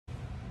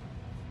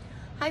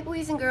Hi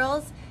boys and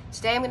girls.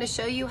 Today I'm going to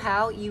show you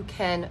how you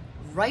can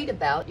write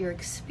about your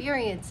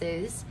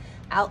experiences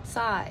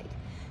outside.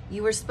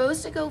 You were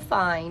supposed to go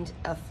find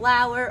a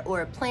flower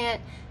or a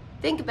plant,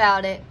 think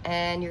about it,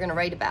 and you're going to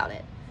write about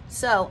it.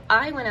 So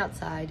I went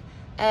outside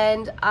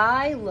and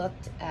I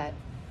looked at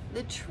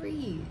the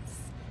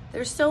trees.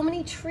 There's so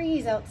many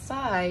trees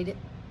outside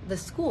the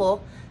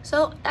school,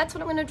 so that's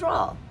what I'm going to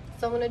draw.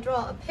 So I'm going to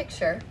draw a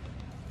picture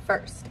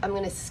first. I'm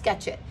going to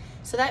sketch it.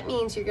 So that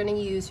means you're going to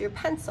use your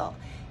pencil.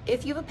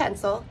 If you have a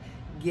pencil,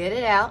 get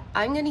it out.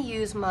 I'm going to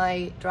use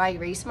my dry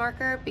erase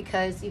marker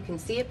because you can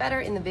see it better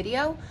in the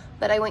video,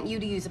 but I want you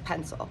to use a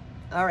pencil.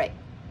 All right,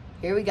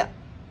 here we go.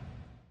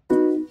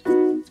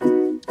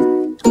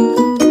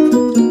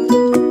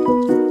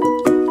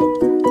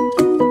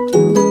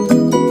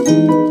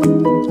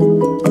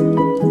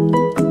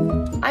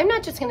 I'm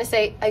not just going to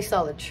say, I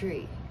saw a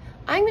tree.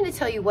 I'm going to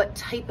tell you what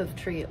type of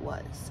tree it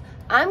was.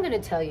 I'm going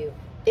to tell you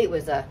it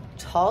was a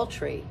tall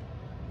tree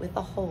with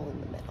a hole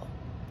in the middle.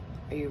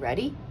 Are you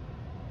ready?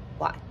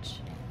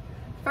 Watch.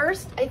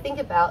 First, I think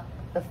about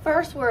the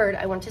first word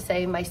I want to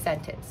say in my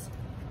sentence.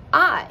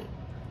 I.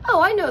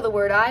 Oh, I know the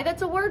word I.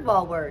 That's a word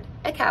wall word,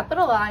 a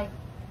capital I.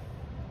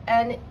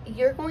 And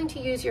you're going to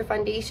use your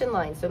foundation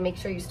line. So make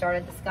sure you start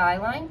at the sky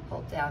line,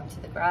 pull down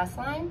to the grass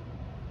line,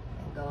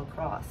 and go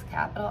across,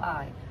 capital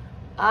I.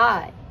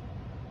 I.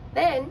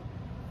 Then,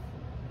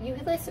 you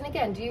listen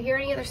again. Do you hear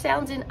any other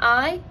sounds in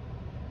I?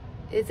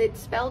 Is it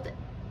spelled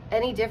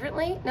any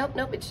differently?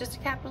 Nope, it's just a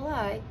capital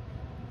I.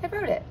 I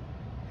wrote it.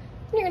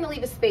 And you're going to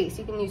leave a space.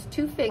 You can use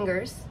two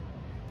fingers,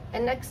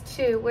 and next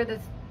to where the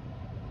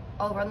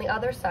over on the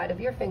other side of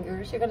your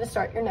fingers, you're going to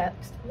start your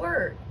next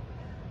word.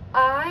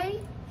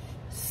 I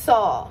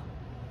saw.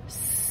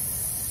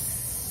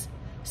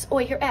 Oh,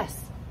 I hear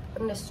S.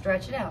 I'm going to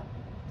stretch it out.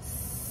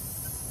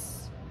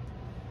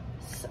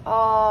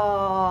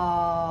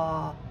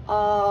 Saw.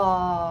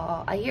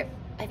 I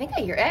think I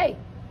hear A.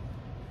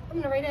 I'm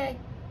going to write A.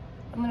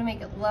 I'm going to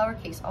make it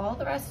lowercase. All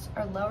the rest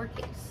are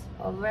lowercase.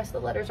 All the rest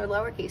of the letters are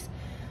lowercase.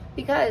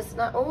 Because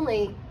not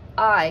only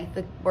I,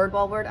 the word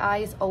wall word I,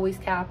 is always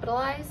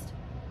capitalized,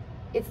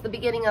 it's the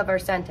beginning of our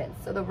sentence.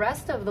 So the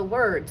rest of the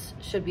words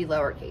should be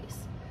lowercase.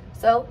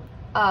 So,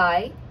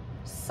 I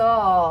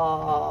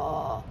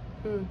saw.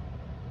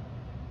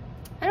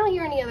 I don't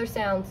hear any other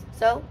sounds,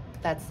 so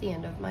that's the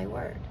end of my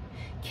word.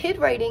 Kid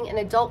writing and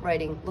adult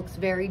writing looks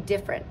very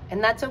different,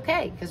 and that's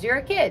okay, because you're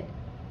a kid.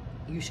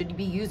 You should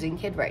be using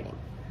kid writing.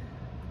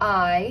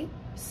 I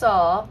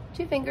saw,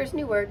 two fingers,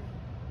 new word,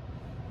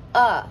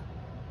 Oh,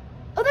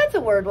 that's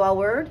a word wall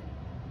word.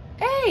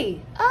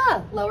 A,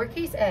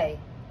 lowercase a.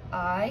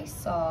 I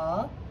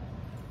saw,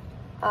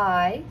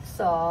 the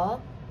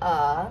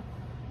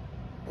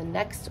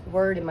next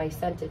word in my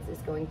sentence is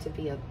going to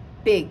be a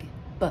big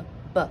B.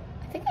 I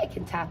think I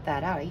can tap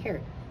that out. I hear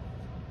it.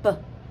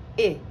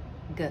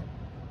 B-I-G,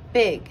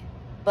 big,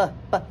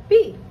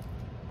 B.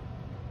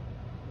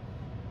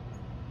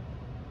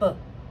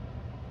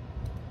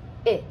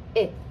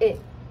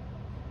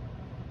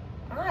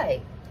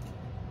 I,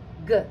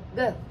 G.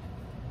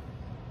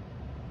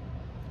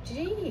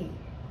 G.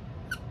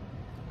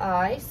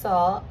 I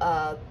saw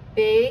a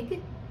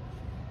big,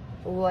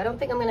 I don't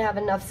think I'm gonna have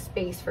enough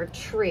space for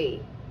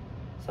tree.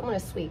 So I'm gonna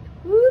sweep,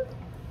 whoop,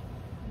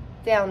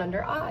 down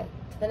under I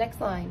to the next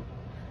line.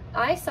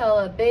 I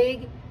saw a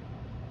big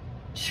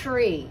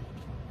tree.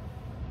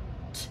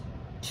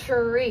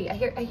 Tree. I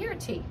hear a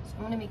T, so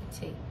I'm gonna make a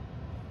T.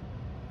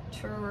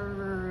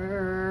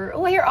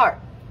 Oh, I hear R.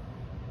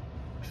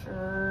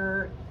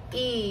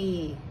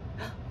 E.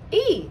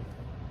 E.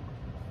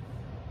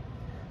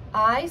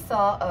 I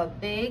saw a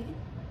big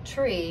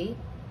tree.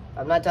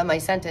 I'm not done my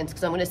sentence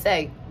because I'm going to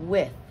say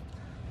with.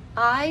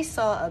 I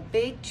saw a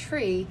big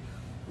tree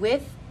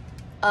with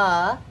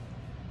a.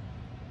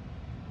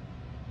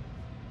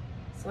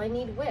 So I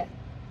need with.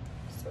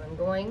 So I'm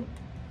going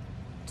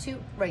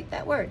to write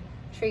that word.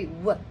 Tree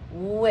with.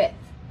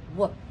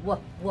 I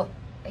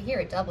hear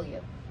a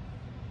W.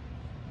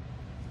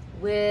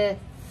 With.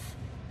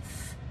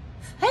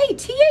 Hey,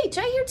 TH,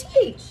 I hear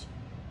TH.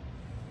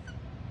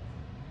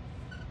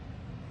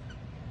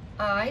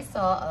 I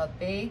saw a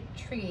big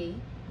tree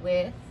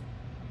with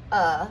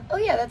a, oh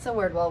yeah, that's a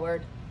word wall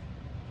word.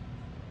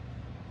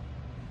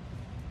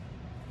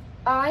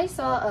 I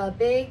saw a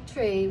big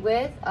tree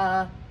with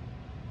a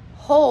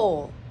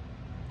hole.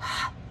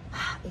 I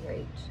hear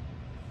H.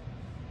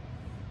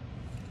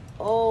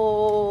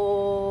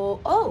 Oh.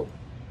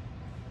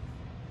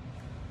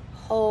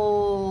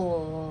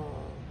 Hole.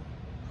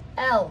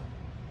 L.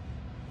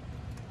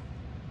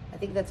 I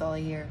think that's all I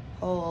hear.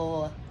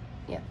 Hole.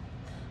 Yeah.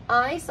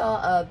 I saw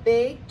a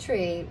big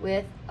tree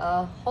with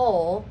a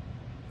hole.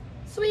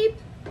 Sweep.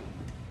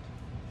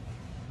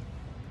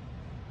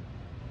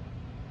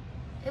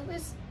 It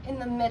was in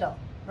the middle,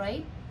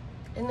 right?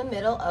 In the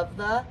middle of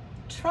the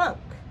trunk.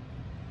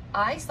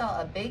 I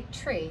saw a big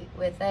tree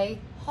with a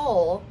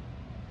hole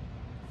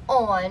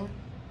on,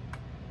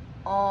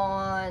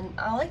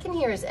 all I can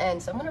hear is N,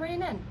 so I'm gonna write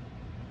an N.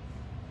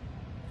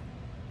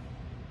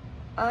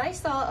 I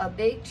saw a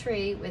big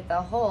tree with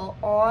a hole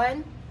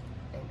on,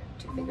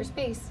 two finger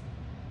space,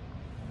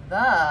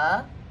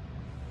 the,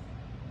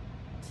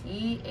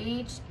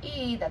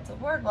 T-H-E, that's a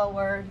wordwell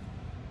word,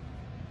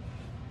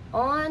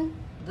 on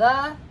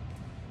the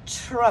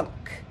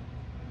trunk.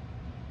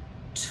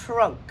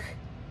 Trunk.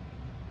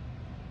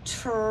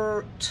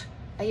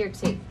 I hear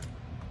T.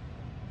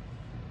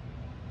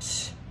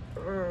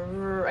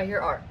 I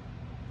hear R.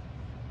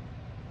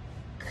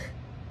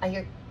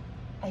 I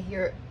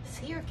hear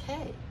C or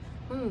K.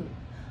 I'm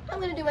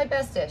gonna do my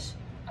best-ish.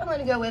 I'm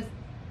gonna go with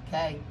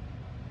K.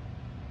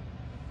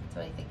 That's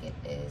what I think it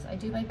is. I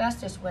do my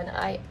best-ish when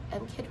I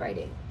am kid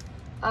writing.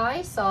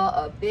 I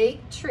saw a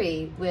big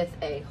tree with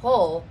a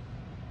hole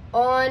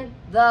on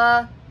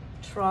the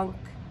trunk.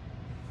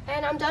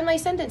 And I'm done my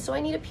sentence, so I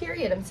need a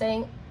period. I'm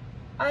saying,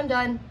 I'm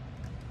done.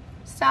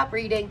 Stop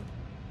reading.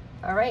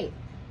 All right.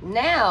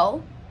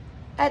 Now,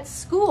 at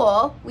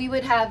school, we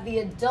would have the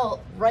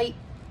adult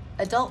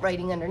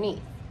writing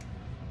underneath.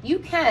 You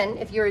can,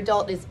 if your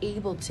adult is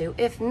able to.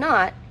 If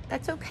not,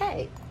 that's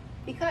okay.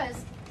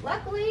 Because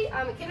luckily,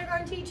 I'm a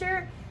kindergarten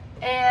teacher,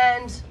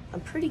 and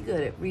I'm pretty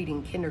good at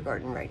reading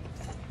kindergarten writing.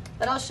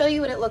 But I'll show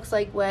you what it looks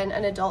like when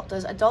an adult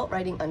does adult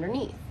writing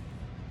underneath.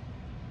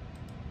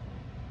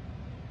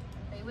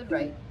 They would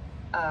write,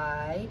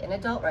 I, in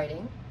adult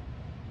writing,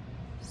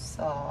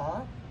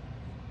 saw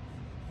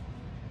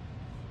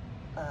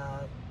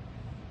a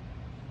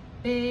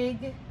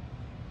big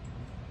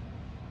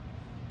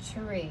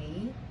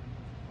tree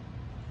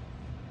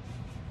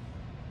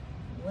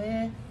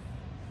with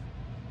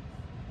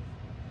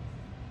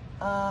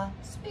a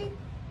big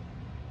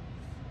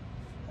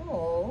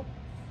hole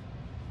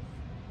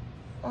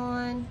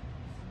on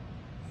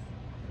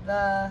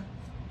the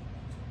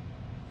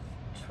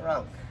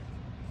trunk.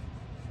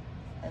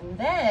 And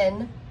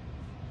then,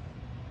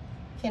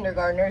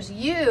 kindergartners,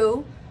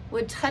 you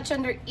would touch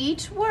under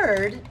each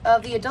word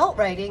of the adult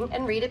writing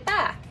and read it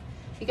back.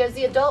 Because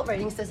the adult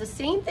writing says the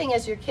same thing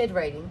as your kid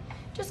writing,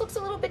 just looks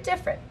a little bit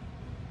different.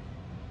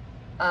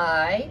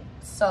 I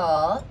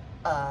saw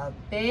a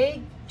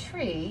big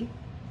tree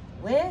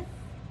with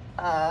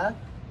a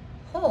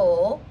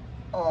hole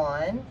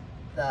on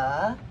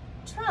the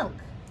trunk.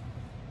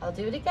 I'll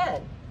do it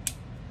again.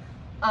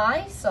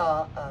 I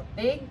saw a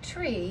big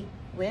tree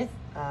with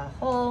a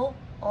hole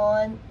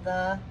on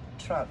the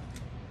trunk.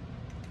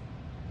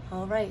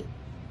 All right,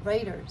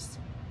 writers,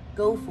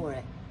 go for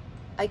it.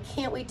 I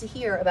can't wait to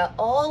hear about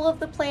all of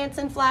the plants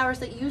and flowers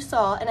that you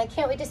saw, and I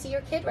can't wait to see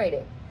your kid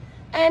writing.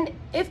 And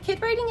if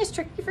kid writing is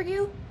tricky for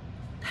you,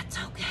 that's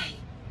okay.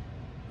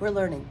 We're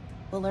learning.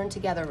 We'll learn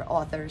together,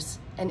 authors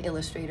and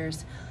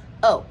illustrators.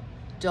 Oh,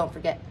 don't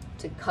forget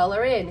to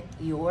color in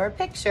your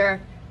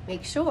picture.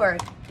 Make sure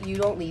you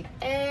don't leave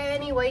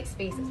any white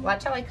spaces.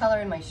 Watch how I color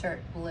in my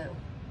shirt blue. I'm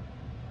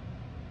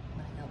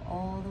gonna go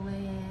all the way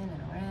in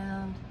and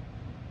around.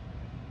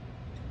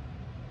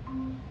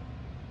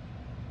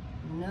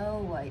 No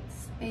white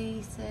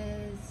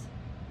spaces.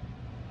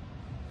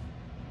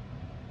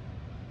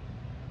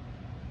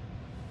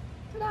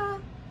 Ta-da!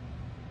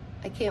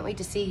 I can't wait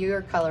to see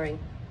your coloring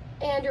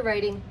and your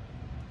writing.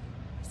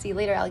 See you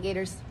later,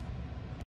 alligators.